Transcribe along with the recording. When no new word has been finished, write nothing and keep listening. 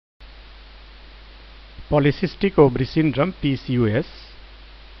Polycystic ovary syndrome (PCOS),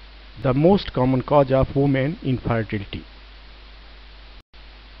 the most common cause of women infertility.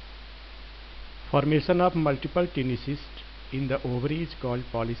 Formation of multiple tiny cysts in the ovary is called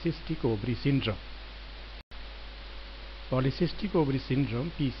polycystic ovary syndrome. Polycystic ovary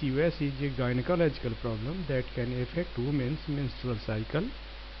syndrome (PCOS) is a gynecological problem that can affect women's menstrual cycle,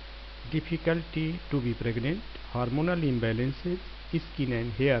 difficulty to be pregnant, hormonal imbalances, skin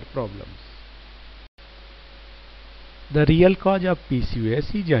and hair problems. The real cause of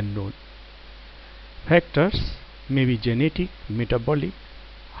PCOS is unknown. Factors may be genetic, metabolic,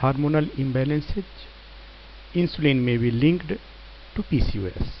 hormonal imbalances. Insulin may be linked to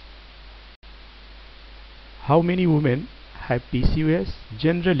PCOS. How many women have PCOS?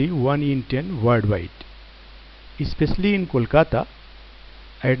 Generally 1 in 10 worldwide. Especially in Kolkata,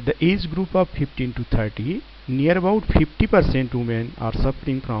 at the age group of 15 to 30, near about 50% women are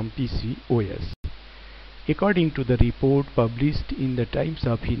suffering from PCOS. According to the report published in the Times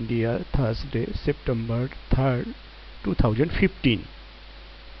of India, Thursday, September 3, 2015.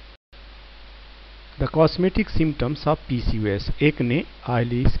 The cosmetic symptoms of PCOS: acne,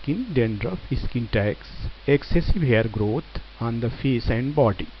 oily skin, dandruff, skin tags, excessive hair growth on the face and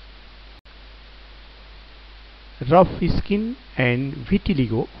body, rough skin and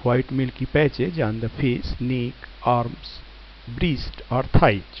vitiligo, white milky patches on the face, neck, arms, breast or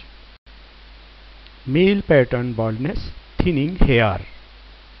thighs, male pattern baldness, thinning hair.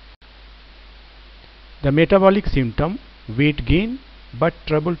 The metabolic symptom: weight gain but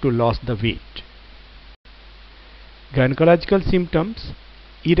trouble to lose the weight. Gynecological symptoms: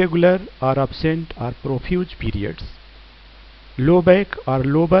 irregular or absent or profuse periods, low back or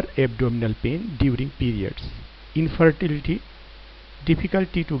lower abdominal pain during periods, infertility,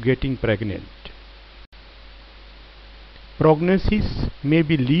 difficulty to getting pregnant. Prognosis may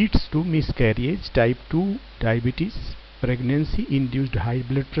be leads to miscarriage, type 2 diabetes, pregnancy-induced high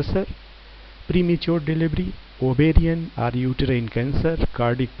blood pressure, premature delivery, ovarian or uterine cancer,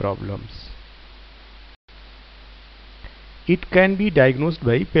 cardiac problems. It can be diagnosed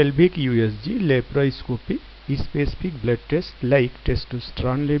by pelvic USG, laparoscopy, specific blood tests like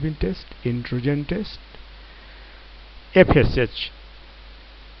testosterone level test, androgen test, FSH.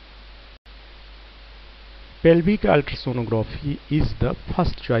 Pelvic ultrasonography is the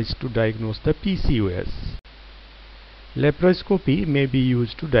first choice to diagnose the PCOS. Laparoscopy may be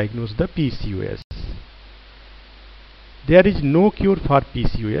used to diagnose the PCOS. There is no cure for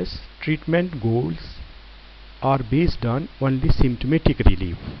PCOS. Treatment goals are based on only symptomatic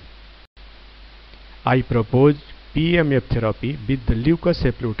relief. I propose PEMF therapy with the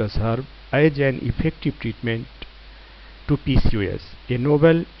leucocephalus herb as an effective treatment to PCOS, a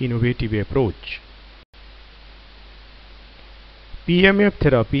novel, innovative approach. PEMF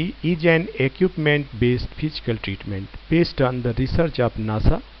therapy is an equipment-based physical treatment based on the research of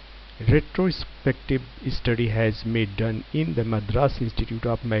NASA. Retrospective study has been done in the Madras Institute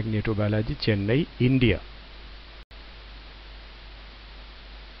of Magnetobiology, Chennai, India.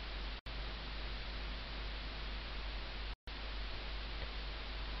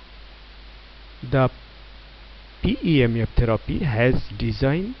 The PEMF therapy has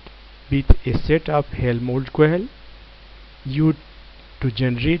designed with a set of Helmholtz coil used to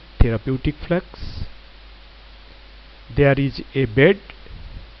generate therapeutic flux. There is a bed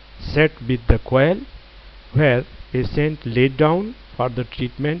set with the coil where patient laid down for the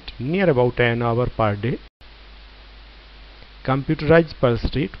treatment near about an hour per day. Computerized pulse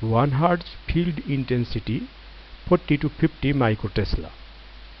rate 1 Hz, field intensity 40 to 50 microtesla.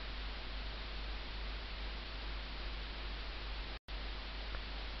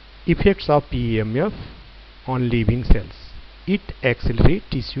 Effects of PEMF on living cells: it accelerates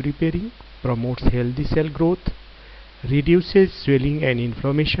tissue repairing, promotes healthy cell growth, reduces swelling and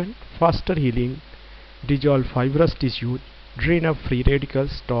inflammation, faster healing, dissolve fibrous tissue, drain of free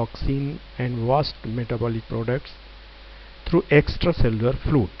radicals, toxin and waste metabolic products through extracellular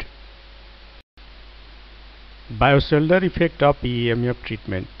fluid. Biocellular effect of PEMF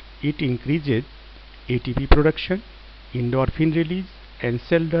treatment: it increases ATP production, endorphin release and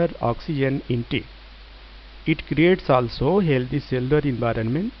cellular oxygen intake. It creates also healthy cellular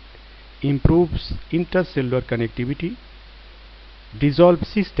environment, improves intercellular connectivity, dissolves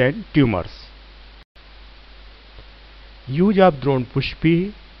cyst and tumors. Use of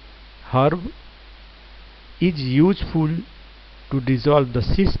Dronpushpi herb is useful to dissolve the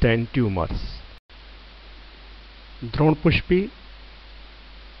cyst and tumors. Dronpushpi,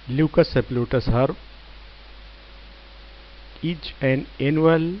 leucocephalus herb, is an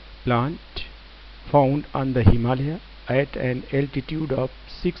annual plant found on the Himalaya at an altitude of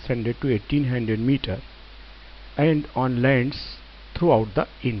 600 to 1800 meters and on lands throughout the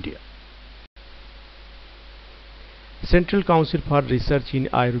India. Central Council for Research in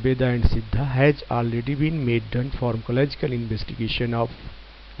Ayurveda and Siddha has already been made done pharmacological investigation of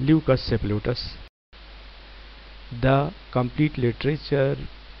Leucus cephalotus. The complete literature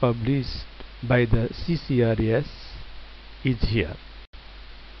published by the CCRS is here.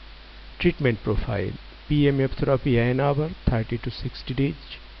 Treatment profile: PMF therapy an hour 30 to 60 days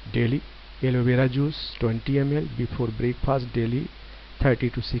daily. Aloe vera juice 20 ml before breakfast daily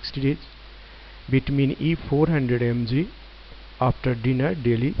 30 to 60 days. Vitamin E 400 mg after dinner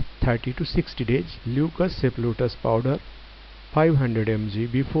daily 30 to 60 days. Leucus cephalotus powder 500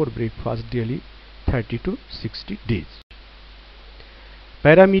 mg before breakfast daily 30 to 60 days.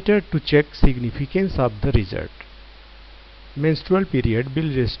 Parameter to check significance of the result: menstrual period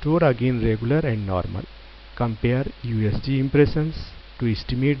will restore again regular and normal. Compare USG impressions to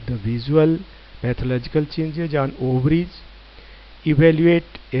estimate the visual pathological changes on ovaries.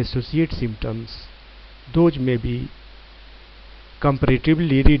 Evaluate associate symptoms. Those may be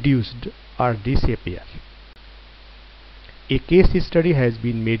comparatively reduced or disappear. A case study has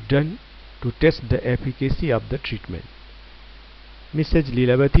been made done to test the efficacy of the treatment. Mrs.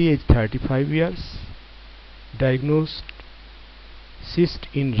 Leelavati, age 35 years, diagnosed cyst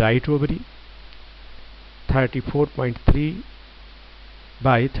in right ovary, 34.3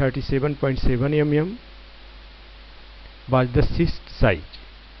 by 37.7 mm was the cyst size.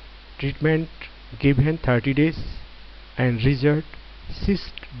 Treatment given 30 days and result: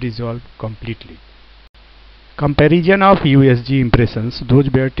 cyst dissolved completely. Comparison of USG impressions. Those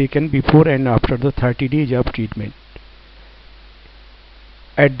were taken before and after the 30 days of treatment.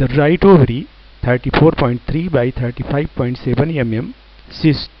 At the right ovary, 34.3 by 35.7 mm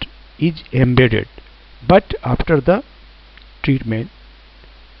cyst is embedded, but after the treatment,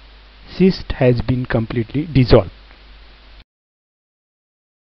 cyst has been completely dissolved.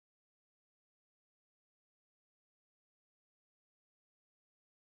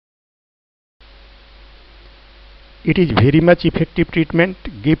 It is very much effective treatment,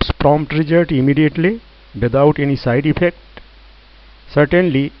 gives prompt result immediately without any side effect.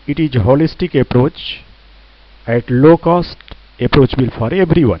 Certainly, it is holistic approach at low cost, approachable for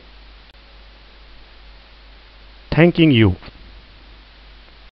everyone. Thanking you.